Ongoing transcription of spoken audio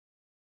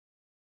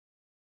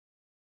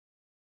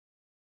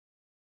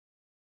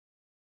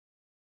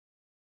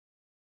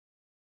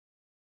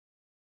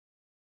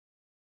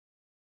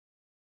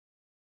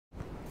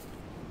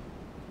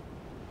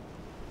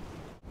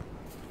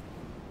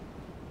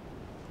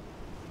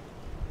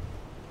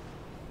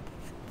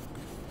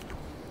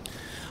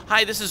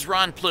Hi, this is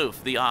Ron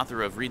Ploof, the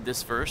author of Read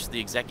This First, The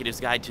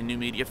Executive's Guide to New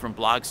Media from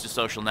Blogs to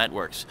Social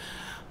Networks.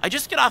 I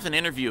just got off an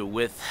interview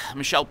with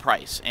Michele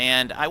Price,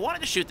 and I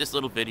wanted to shoot this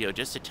little video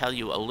just to tell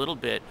you a little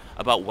bit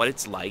about what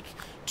it's like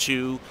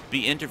to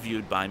be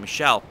interviewed by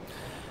Michele.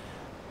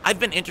 I've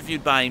been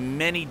interviewed by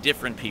many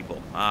different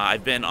people.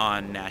 I've been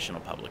on national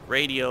public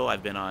radio,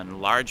 I've been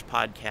on large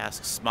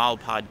podcasts, small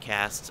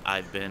podcasts,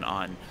 I've been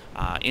on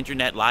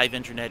live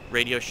internet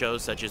radio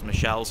shows such as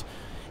Michele's,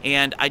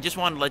 and I just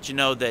wanted to let you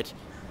know that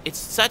it's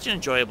such an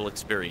enjoyable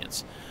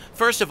experience.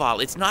 First of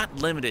all, it's not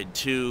limited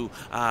to,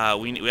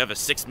 we have a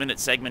 6-minute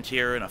segment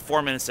here and a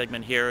 4-minute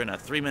segment here and a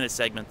 3-minute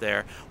segment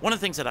there. One of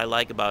the things that I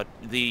like about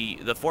the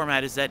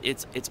format is that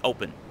it's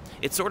open.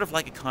 It's sort of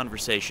like a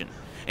conversation.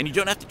 And you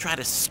don't have to try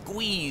to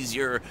squeeze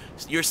your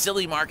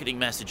silly marketing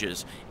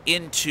messages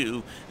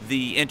into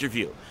the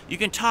interview. You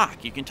can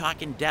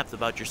talk in depth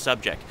about your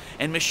subject.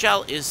 And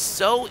Michele is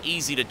so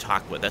easy to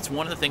talk with. That's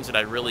one of the things that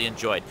I really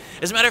enjoyed.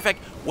 As a matter of fact,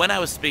 when I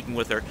was speaking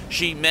with her,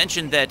 she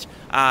mentioned that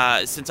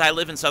since I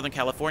live in Southern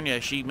California,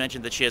 she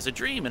mentioned that she has a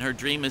dream, and her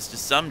dream is to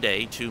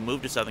someday to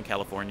move to Southern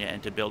California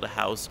and to build a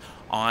house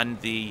on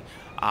the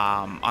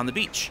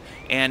beach.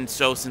 And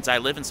so since I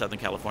live in Southern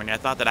California, I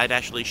thought that I'd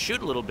actually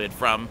shoot a little bit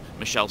from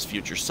Michele's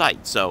future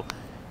site. So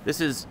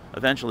this is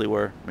eventually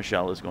where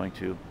Michele is going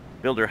to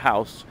build her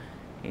house.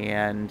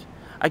 And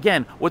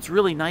again, what's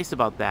really nice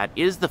about that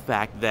is the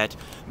fact that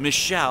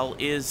Michele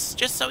is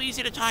just so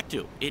easy to talk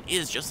to. It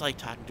is just like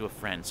talking to a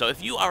friend. So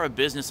if you are a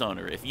business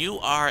owner, if you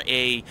are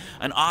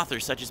an author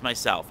such as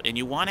myself, and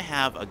you want to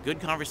have a good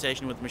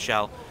conversation with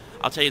Michele,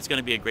 I'll tell you it's going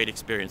to be a great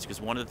experience,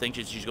 because one of the things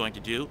that she's going to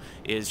do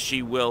is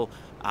she will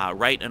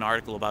write an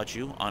article about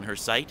you on her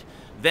site.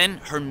 Then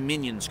her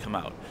minions come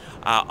out.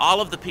 All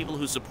of the people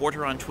who support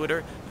her on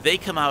Twitter, they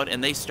come out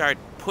and they start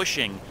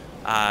pushing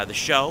the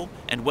show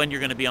and when you're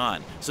going to be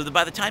on. So that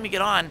by the time you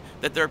get on,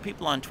 that there are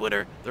people on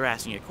Twitter, they're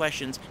asking you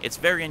questions. It's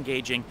very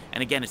engaging,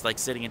 and again, it's like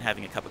sitting and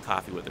having a cup of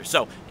coffee with her.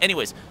 So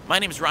anyways, my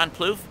name is Ron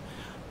Ploof.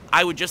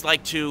 I would just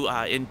like to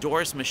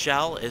endorse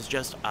Michele as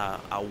just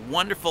a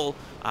wonderful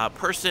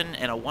person,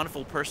 and a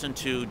wonderful person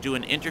to do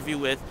an interview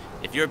with.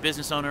 If you're a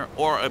business owner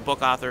or a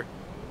book author,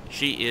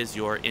 she is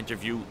your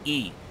interviewer.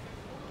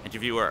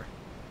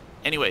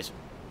 Anyways,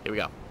 here we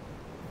go.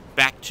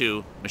 Back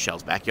to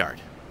Michele's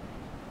backyard.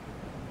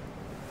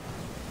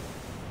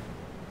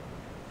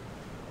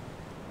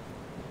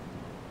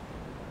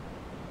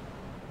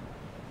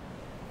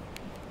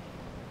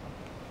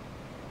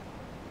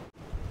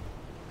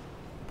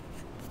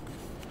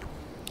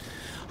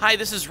 Hi,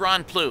 this is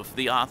Ron Ploof,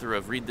 the author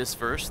of Read This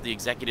First, The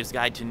Executive's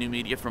Guide to New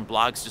Media from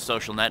Blogs to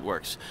Social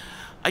Networks.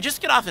 I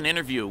just got off an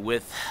interview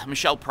with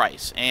Michele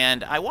Price,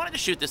 and I wanted to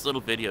shoot this little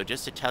video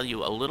just to tell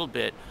you a little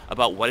bit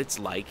about what it's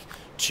like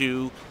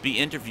to be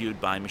interviewed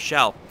by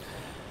Michele.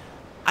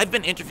 I've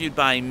been interviewed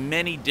by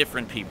many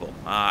different people.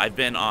 I've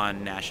been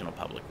on national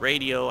public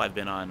radio, I've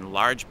been on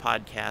large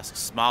podcasts,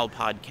 small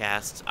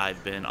podcasts,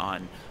 I've been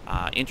on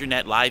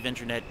live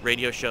internet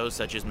radio shows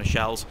such as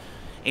Michele's,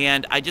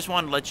 and I just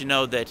wanted to let you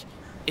know that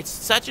it's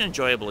such an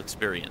enjoyable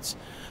experience.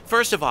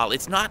 First of all,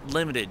 it's not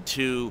limited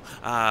to,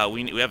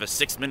 we have a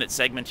 6-minute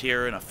segment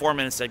here and a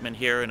 4-minute segment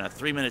here and a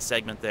 3-minute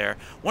segment there.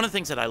 One of the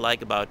things that I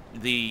like about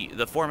the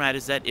format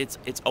is that it's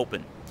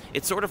open.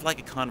 It's sort of like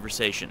a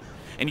conversation.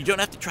 And you don't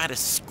have to try to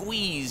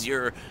squeeze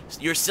your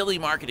silly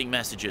marketing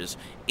messages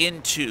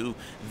into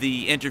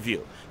the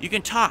interview. You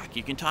can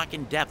talk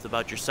in depth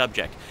about your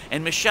subject.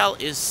 And Michele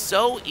is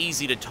so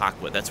easy to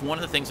talk with. That's one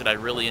of the things that I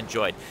really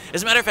enjoyed.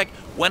 As a matter of fact,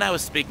 when I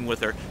was speaking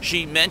with her,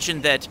 she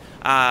mentioned that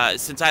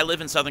since I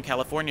live in Southern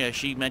California,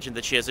 she mentioned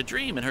that she has a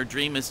dream, and her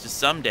dream is to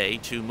someday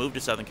to move to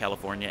Southern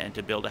California and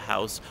to build a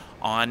house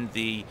on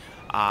the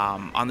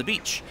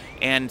beach.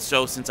 And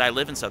so since I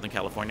live in Southern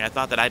California, I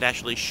thought that I'd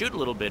actually shoot a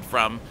little bit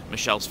from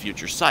Michele's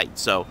future site.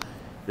 So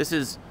this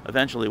is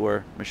eventually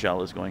where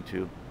Michele is going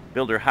to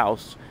build her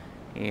house.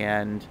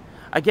 And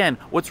again,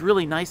 what's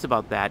really nice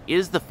about that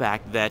is the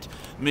fact that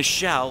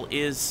Michele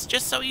is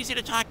just so easy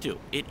to talk to.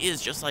 It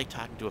is just like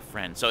talking to a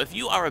friend. So if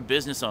you are a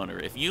business owner,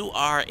 if you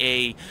are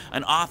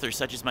an author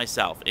such as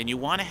myself, and you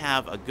want to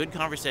have a good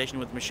conversation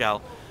with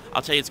Michele,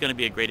 I'll tell you it's going to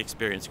be a great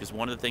experience, because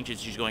one of the things that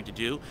she's going to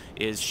do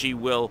is she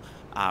will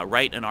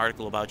write an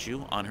article about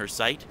you on her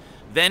site.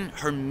 Then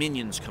her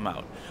minions come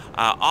out.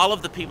 All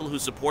of the people who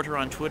support her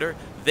on Twitter,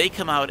 they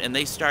come out and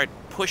they start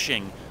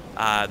pushing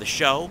the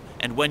show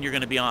and when you're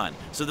going to be on.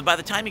 So that by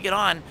the time you get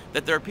on,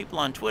 that there are people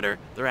on Twitter,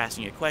 they're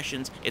asking you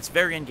questions. It's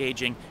very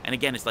engaging, and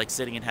again, it's like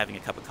sitting and having a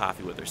cup of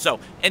coffee with her. So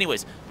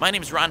anyways, my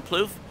name is Ron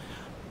Ploof.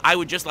 I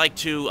would just like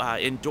to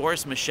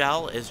endorse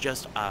Michele as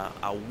just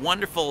a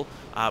wonderful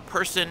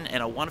person,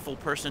 and a wonderful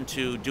person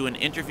to do an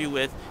interview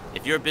with.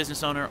 If you're a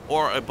business owner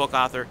or a book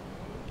author,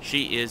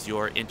 she is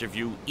your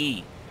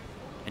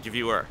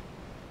interviewer.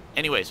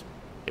 Anyways,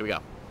 here we go.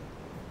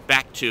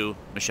 Back to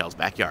Michele's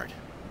backyard.